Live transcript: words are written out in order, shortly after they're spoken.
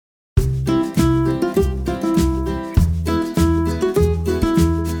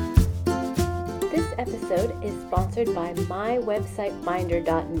sponsored by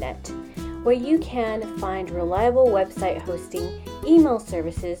mywebsitefinder.net, where you can find reliable website hosting, email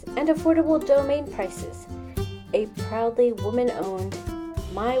services, and affordable domain prices. A proudly woman-owned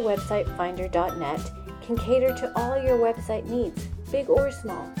mywebsitefinder.net can cater to all your website needs, big or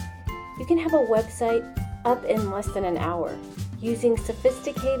small. You can have a website up in less than an hour using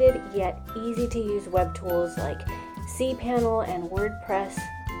sophisticated yet easy-to-use web tools like cPanel and WordPress.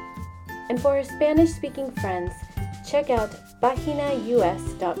 And for our Spanish-speaking friends, check out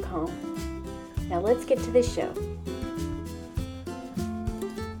paginaus.com. Now let's get to the show.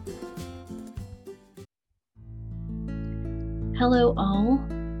 Hello all.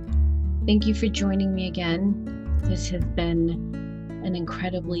 Thank you for joining me again. This has been an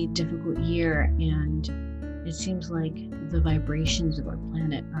incredibly difficult year, and it seems like the vibrations of our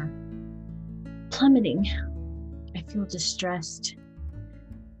planet are plummeting. I feel distressed.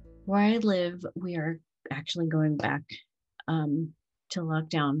 Where I live, we are actually going back to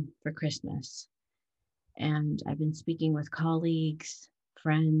lockdown for Christmas. And I've been speaking with colleagues,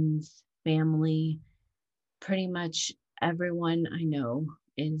 friends, family. Pretty much everyone I know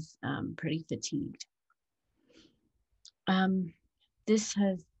is pretty fatigued. This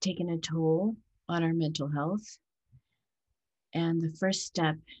has taken a toll on our mental health. And the first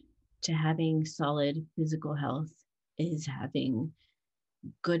step to having solid physical health is having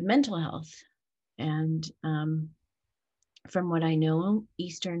good mental health. And from what I know,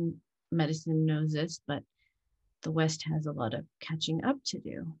 Eastern medicine knows this, but the West has a lot of catching up to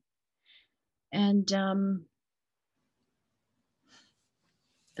do. And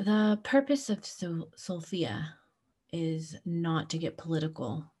the purpose of Sophia is not to get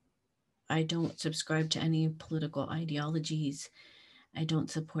political. I don't subscribe to any political ideologies. I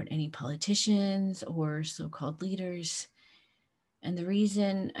don't support any politicians or so-called leaders. And the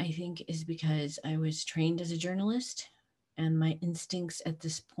reason, I think, is because I was trained as a journalist, and my instincts at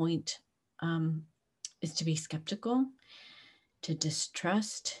this point is to be skeptical, to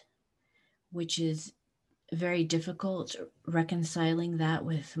distrust, which is very difficult reconciling that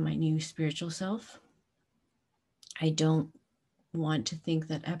with my new spiritual self. I don't want to think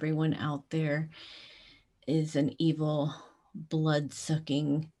that everyone out there is an evil,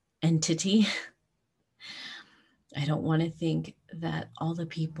 blood-sucking entity. I don't want to think that all the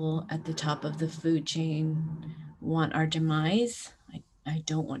people at the top of the food chain want our demise. I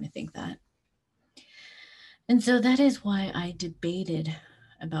don't want to think that. And so that is why I debated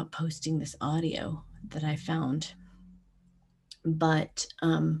about posting this audio that I found. But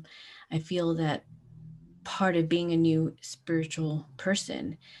I feel that part of being a new spiritual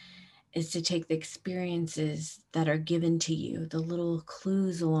person is to take the experiences that are given to you, the little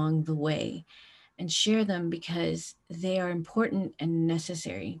clues along the way, and share them because they are important and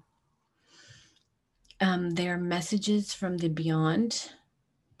necessary. They are messages from the beyond,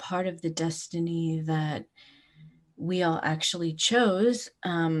 part of the destiny that we all actually chose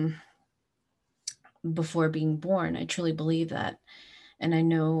before being born. I truly believe that. And I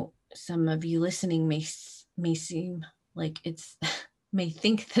know some of you listening may seem like it's, may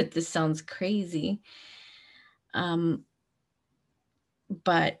think that this sounds crazy.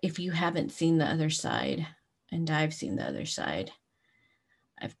 But if you haven't seen the other side, and I've seen the other side,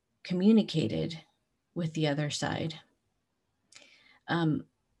 I've communicated with the other side.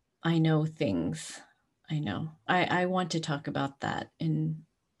 I know things. I know. I want to talk about that in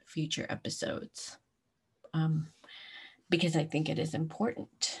future episodes because I think it is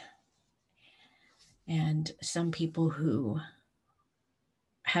important. And some people who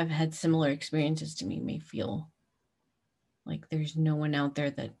have had similar experiences to me may feel like there's no one out there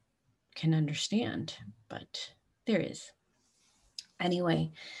that can understand, but there is.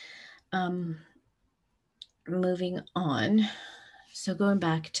 Anyway, moving on. So going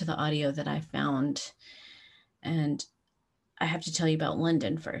back to the audio that I found, and I have to tell you about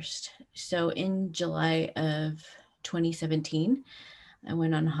London first. So in July of 2017, I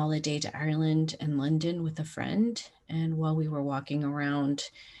went on holiday to Ireland and London with a friend. And while we were walking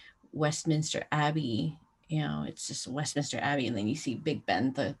around Westminster Abbey, you know, it's just Westminster Abbey, and then you see Big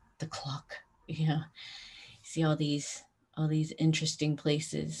Ben, the clock, you know, you see all these interesting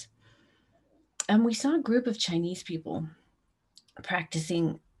places. And we saw a group of Chinese people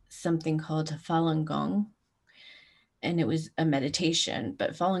practicing something called Falun Gong. And it was a meditation,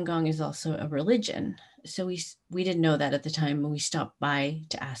 but Falun Gong is also a religion. So we didn't know that at the time, and we stopped by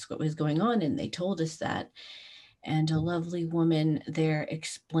to ask what was going on, and they told us that. And a lovely woman there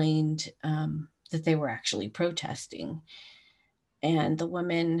explained that they were actually protesting. And the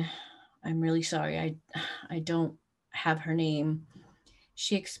woman, I'm really sorry, I don't have her name,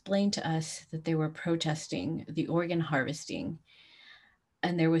 She explained to us that they were protesting the organ harvesting,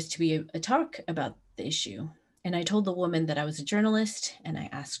 and there was to be a talk about the issue. And I told the woman that I was a journalist, and I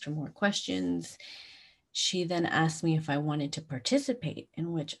asked her more questions. She then asked me if I wanted to participate,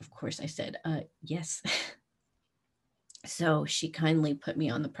 in which, of course, I said, yes. So she kindly put me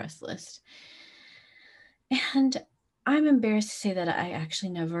on the press list. And I'm embarrassed to say that I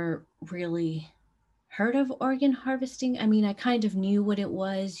actually never really heard of organ harvesting. I mean, I kind of knew what it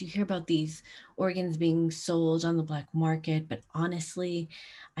was. You hear about these organs being sold on the black market, but honestly,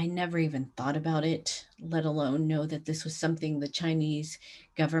 I never even thought about it, let alone know that this was something the Chinese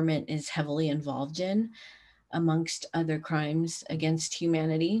government is heavily involved in, amongst other crimes against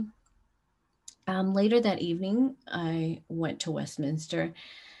humanity. Later that evening, I went to Westminster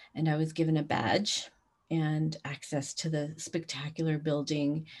and I was given a badge and access to the spectacular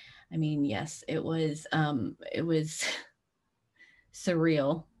building. I mean, yes, it was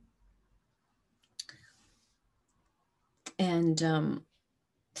surreal. And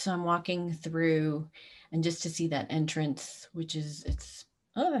so I'm walking through, and just to see that entrance, which is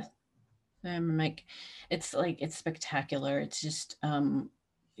oh, I'm like, it's spectacular. It's just you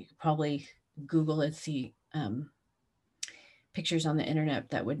could probably Google it, see pictures on the internet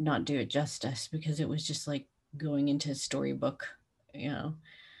that would not do it justice, because it was just like going into a storybook, you know.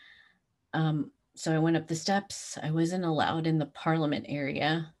 So I went up the steps. I wasn't allowed in the parliament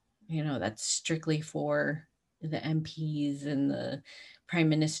area. You know, that's strictly for the MPs and the prime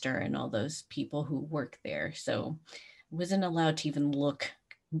minister and all those people who work there. So I wasn't allowed to even look.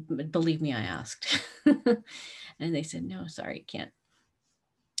 Believe me, I asked. And they said, no, sorry, can't.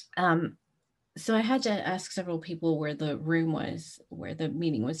 Um, so I had to ask several people where the room was, where the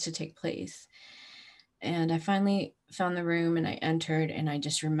meeting was to take place. And I finally found the room and I entered, and I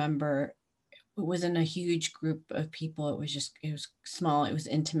just remember it wasn't a huge group of people. It was small, it was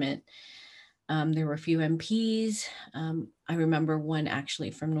intimate. There were a few MPs. I remember one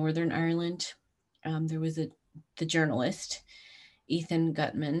actually from Northern Ireland. There was the journalist, Ethan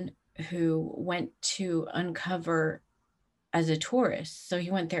Gutman, who went to uncover as a tourist. So he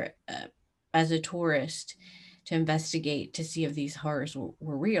went there as a tourist to investigate to see if these horrors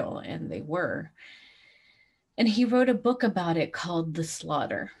were real, and they were. And he wrote a book about it called The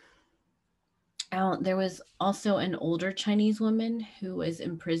Slaughter. There was also an older Chinese woman who was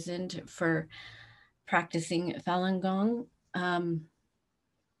imprisoned for practicing Falun Gong. Um,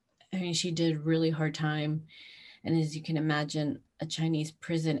 I mean, she did really hard time. And as you can imagine, a Chinese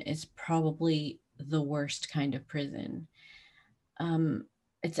prison is probably the worst kind of prison. Um,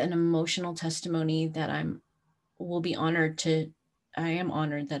 it's an emotional testimony that I am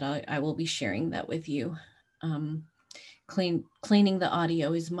honored that I will be sharing that with you. Um, cleaning the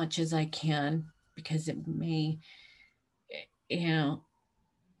audio as much as I can, because it may, you know,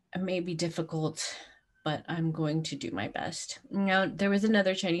 it may be difficult, but I'm going to do my best. Now, there was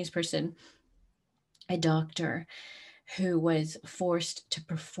another Chinese person, a doctor, who was forced to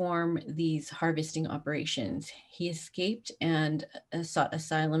perform these harvesting operations. He escaped and sought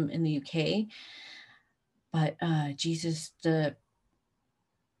asylum in the UK. But Jesus, the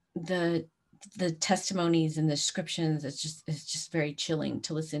the testimonies and the descriptions, it's just very chilling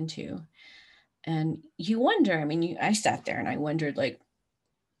to listen to. And you wonder, I mean, I sat there and I wondered, like,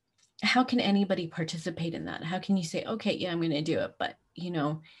 how can anybody participate in that? How can you say, okay, yeah, I'm going to do it? But,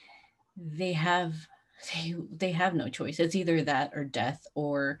 they have, they have no choice. It's either that or death,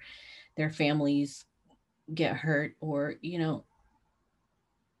 or their families get hurt, or,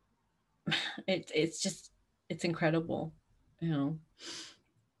 it's just, it's incredible, you know.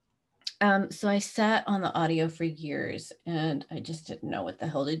 So I sat on the audio for years and I just didn't know what the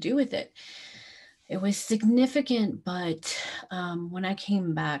hell to do with it. It was significant, but when I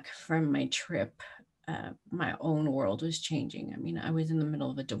came back from my trip, my own world was changing. I mean, I was in the middle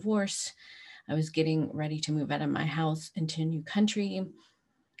of a divorce. I was getting ready to move out of my house into a new country.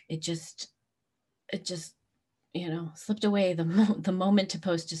 It just, slipped away. The moment to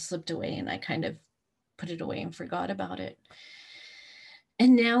post just slipped away, and I kind of put it away and forgot about it.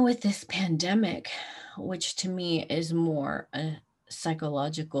 And now with this pandemic, which to me is more a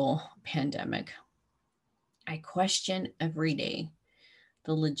psychological pandemic, I question every day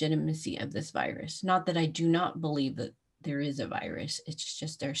the legitimacy of this virus. Not that I do not believe that there is a virus. It's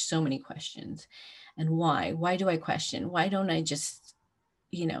just there's so many questions. And why? Why do I question? Why don't I just,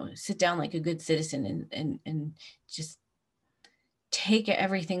 sit down like a good citizen and just take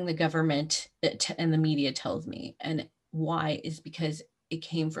everything the government and the media tells me? And why is because it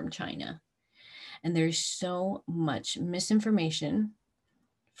came from China. And there's so much misinformation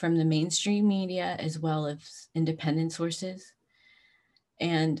from the mainstream media as well as independent sources.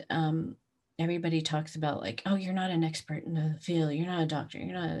 And everybody talks about like, oh, you're not an expert in the field, you're not a doctor,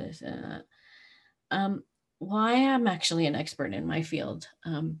 you're not this and that. Well, I am actually an expert in my field,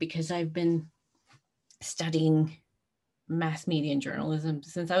 because I've been studying mass media and journalism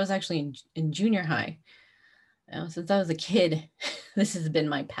since I was actually in junior high. Since I was a kid, this has been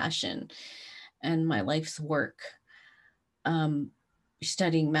my passion and my life's work.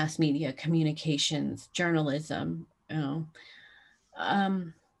 Studying mass media, communications, journalism.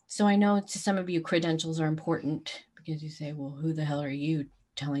 So I know to some of you credentials are important because you say, well, who the hell are you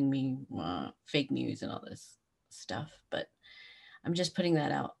telling me fake news and all this stuff? But I'm just putting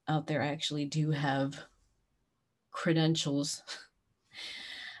that out there. I actually do have credentials.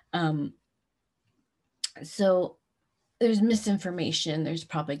 So there's misinformation, there's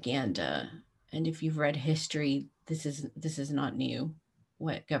propaganda, and if you've read history, this is not new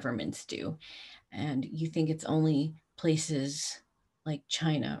what governments do. And you think it's only places like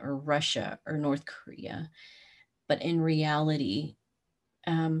China or Russia or North Korea, but in reality,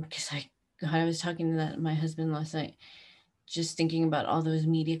 because I was talking to my husband last night, just thinking about all those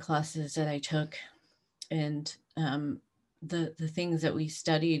media classes that I took, and the things that we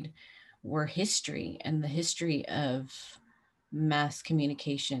studied were history, and the history of mass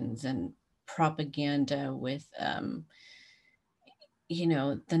communications and propaganda with the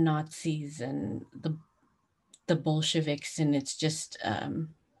Nazis and the Bolsheviks, and it's just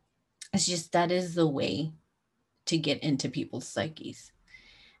that is the way to get into people's psyches,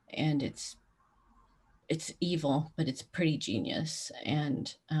 and it's evil, but it's pretty genius.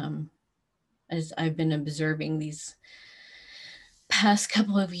 And as I've been observing these past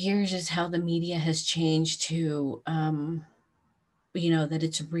couple of years, is how the media has changed to that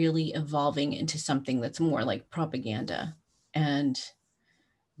it's really evolving into something that's more like propaganda. And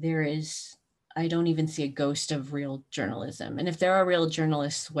I don't even see a ghost of real journalism. And if there are real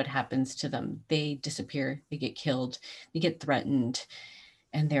journalists, what happens to them? They disappear, they get killed, they get threatened,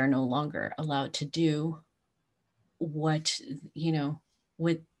 and they're no longer allowed to do what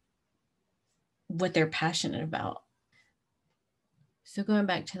they're passionate about. So going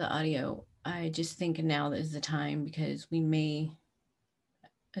back to the audio, I just think now is the time, because we may,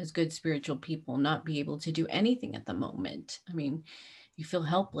 as good spiritual people, not be able to do anything at the moment. I mean, you feel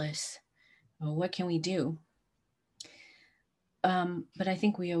helpless. Well, what can we do? But I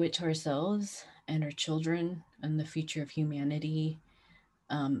think we owe it to ourselves and our children and the future of humanity.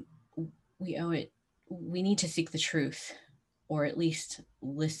 We owe it. We need to seek the truth, or at least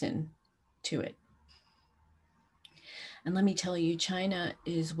listen to it. And let me tell you, China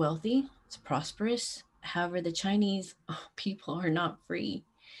is wealthy, it's prosperous. However, the Chinese people are not free.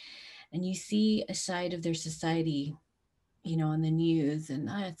 And you see a side of their society, on the news, and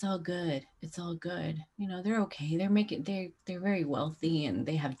it's all good. It's all good. They're okay. They're very wealthy, and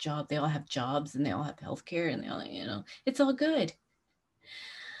they all have jobs, and they all have healthcare, and they all, it's all good.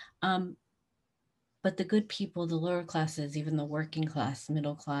 But the good people, the lower classes, even the working class,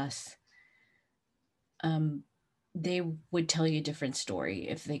 middle class, they would tell you a different story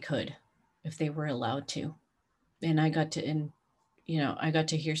if they could, if they were allowed to. And I got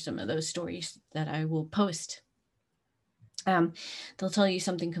to hear some of those stories that I will post. They'll tell you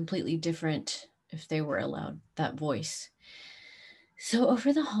something completely different if they were allowed that voice. So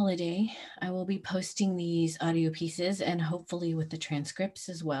over the holiday, I will be posting these audio pieces, and hopefully with the transcripts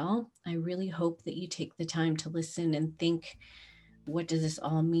as well. I really hope that you take the time to listen and think, what does this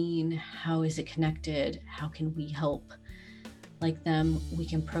all mean? How is it connected? How can we help? Like them, we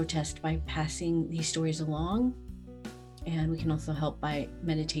can protest by passing these stories along. And we can also help by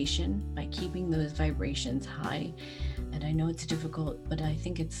meditation, by keeping those vibrations high. And I know it's difficult, but I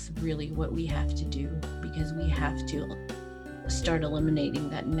think it's really what we have to do, because we have to start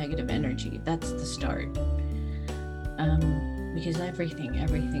eliminating that negative energy. That's the start. Because everything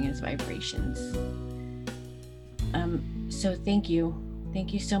is vibrations. So thank you.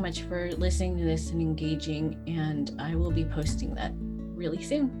 Thank you so much for listening to this and engaging. And I will be posting that really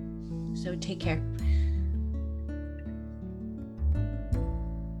soon. So take care.